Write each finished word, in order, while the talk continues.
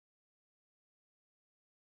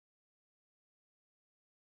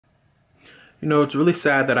It's really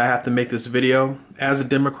sad that I have to make this video as a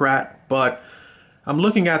Democrat, but I'm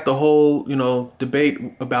looking at the whole, debate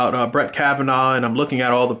about Brett Kavanaugh, and I'm looking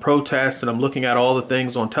at all the protests, and I'm looking at all the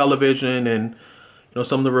things on television, and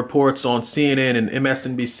some of the reports on CNN and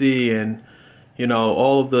MSNBC, and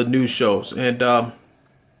all of the news shows. And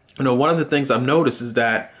one of the things I've noticed is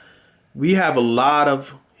that we have a lot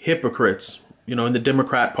of hypocrites, in the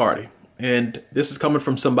Democrat Party, and this is coming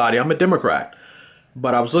from somebody. I'm a Democrat.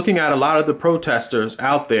 But I was looking at a lot of the protesters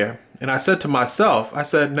out there, and I said to myself,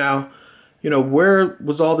 now, where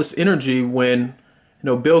was all this energy when,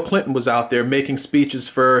 Bill Clinton was out there making speeches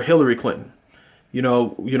for Hillary Clinton?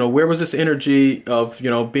 Where was this energy of,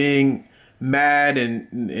 being mad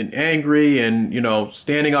and angry and,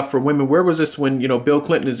 standing up for women? Where was this when, Bill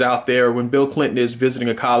Clinton is out there, when Bill Clinton is visiting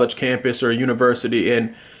a college campus or a university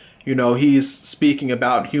and, he's speaking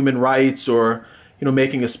about human rights or,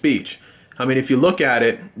 making a speech? I mean, if you look at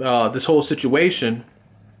it, this whole situation,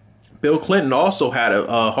 Bill Clinton also had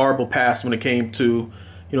a horrible past when it came to,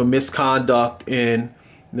 misconduct and,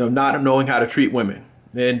 not knowing how to treat women.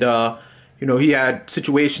 And, he had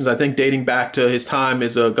situations, I think, dating back to his time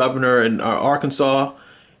as a governor in Arkansas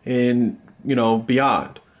and,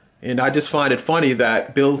 beyond. And I just find it funny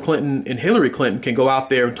that Bill Clinton and Hillary Clinton can go out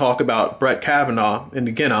there and talk about Brett Kavanaugh. And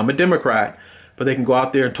again, I'm a Democrat, but they can go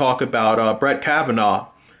out there and talk about Brett Kavanaugh,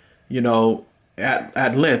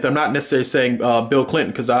 at length. I'm not necessarily saying Bill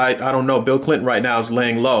Clinton, because I don't know. Bill Clinton right now is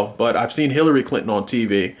laying low, but I've seen Hillary Clinton on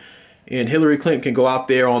TV, and Hillary Clinton can go out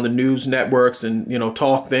there on the news networks and,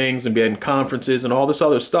 talk things and be in conferences and all this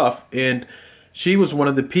other stuff. And she was one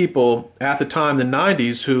of the people at the time, the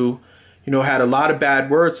 90s, who, had a lot of bad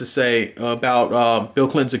words to say about Bill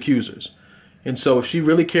Clinton's accusers. And so if she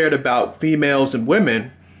really cared about females and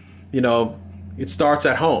women, it starts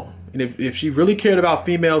at home. And if she really cared about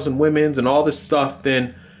females and women's and all this stuff,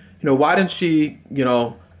 then, why didn't she,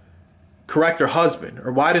 correct her husband?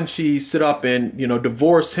 Or why didn't she sit up and,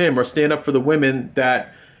 divorce him or stand up for the women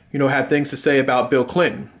that, had things to say about Bill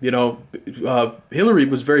Clinton? Hillary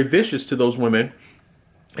was very vicious to those women,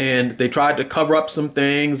 and they tried to cover up some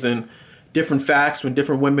things and different facts when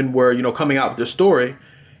different women were, coming out with their story.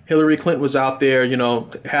 Hillary Clinton was out there,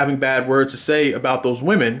 having bad words to say about those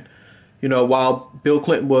women, while Bill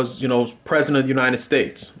Clinton was, president of the United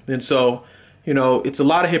States. And so, it's a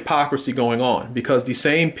lot of hypocrisy going on, because these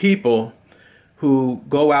same people who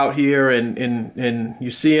go out here and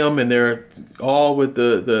you see them and they're all with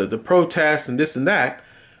the protests and this and that,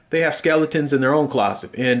 they have skeletons in their own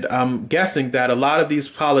closet. And I'm guessing that a lot of these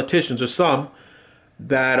politicians, or some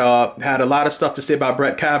that had a lot of stuff to say about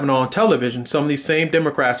Brett Kavanaugh on television, some of these same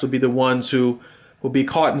Democrats will be the ones who will be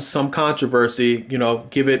caught in some controversy,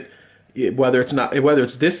 give it, whether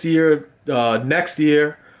it's this year, next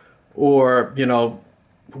year, or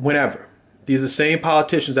whenever. These are the same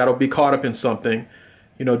politicians that'll be caught up in something,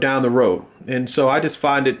 down the road. And so I just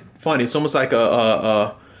find it funny. It's almost like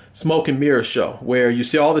a smoke and mirror show, where you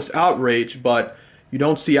see all this outrage, but you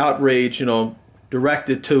don't see outrage,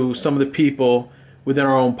 directed to some of the people within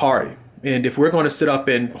our own party. And if we're going to sit up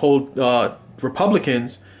and hold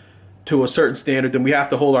Republicans to a certain standard, then we have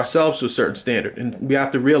to hold ourselves to a certain standard. And we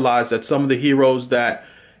have to realize that some of the heroes that,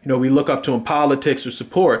 we look up to in politics or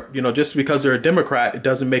support, just because they're a Democrat, it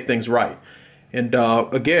doesn't make things right. And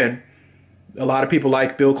again, a lot of people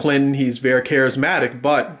like Bill Clinton. He's very charismatic,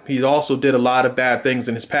 but he also did a lot of bad things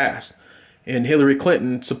in his past. And Hillary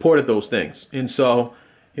Clinton supported those things. And so,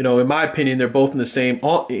 in my opinion, they're both in the same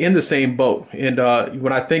boat. And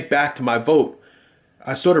when I think back to my vote,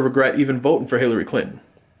 I sort of regret even voting for Hillary Clinton,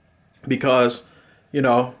 because,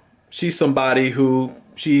 she's somebody who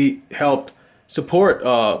she helped support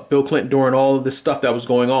Bill Clinton during all of this stuff that was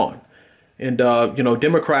going on. And,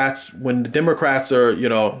 Democrats, when the Democrats are,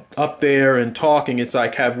 up there and talking, it's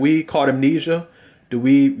like, have we caught amnesia? Do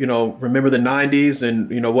we, remember the 90s and,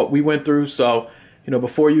 what we went through? So,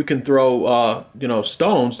 before you can throw,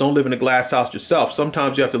 stones, don't live in a glass house yourself.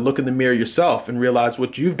 Sometimes you have to look in the mirror yourself and realize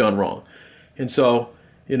what you've done wrong. And so,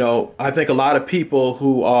 I think a lot of people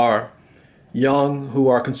who are young, who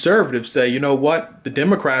are conservative, say, what, the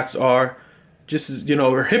Democrats are just as,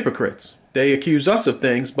 are hypocrites. They accuse us of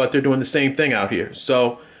things, but they're doing the same thing out here.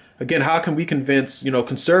 So again, how can we convince,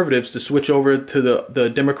 conservatives to switch over to the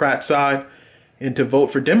Democrat side and to vote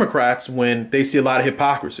for Democrats when they see a lot of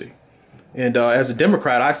hypocrisy? And as a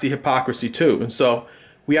Democrat, I see hypocrisy too. And so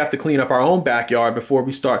we have to clean up our own backyard before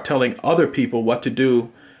we start telling other people what to do,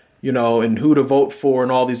 and who to vote for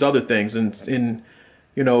and all these other things. And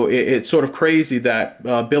it's sort of crazy that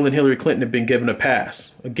Bill and Hillary Clinton have been given a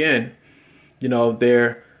pass. Again,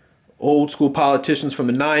 they're old school politicians from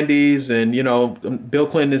the 90s, and Bill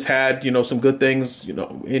Clinton has had some good things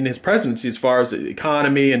in his presidency as far as the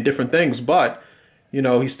economy and different things, but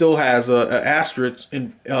he still has a asterisk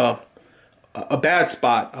in a bad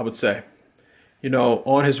spot, I would say,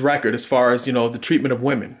 on his record as far as the treatment of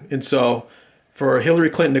women. And so for Hillary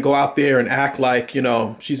Clinton to go out there and act like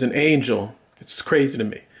she's an angel, it's crazy to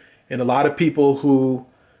me. And a lot of people who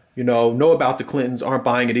know about the Clintons aren't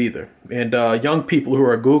buying it either. And young people who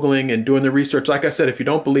are Googling and doing the research, like I said, if you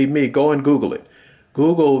don't believe me, go and Google it.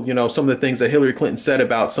 Google, some of the things that Hillary Clinton said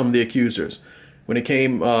about some of the accusers when it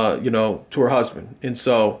came, to her husband. And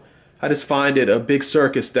so I just find it a big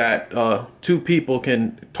circus that two people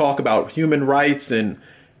can talk about human rights and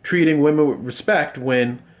treating women with respect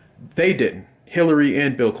when they didn't, Hillary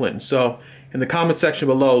and Bill Clinton. So in the comment section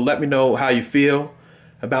below, let me know how you feel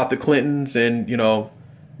about the Clintons and,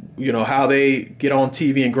 how they get on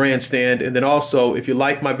TV and grandstand. And then also, if you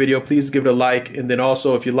like my video, please give it a like. And then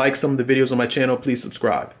also, if you like some of the videos on my channel, please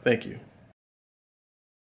subscribe. Thank you.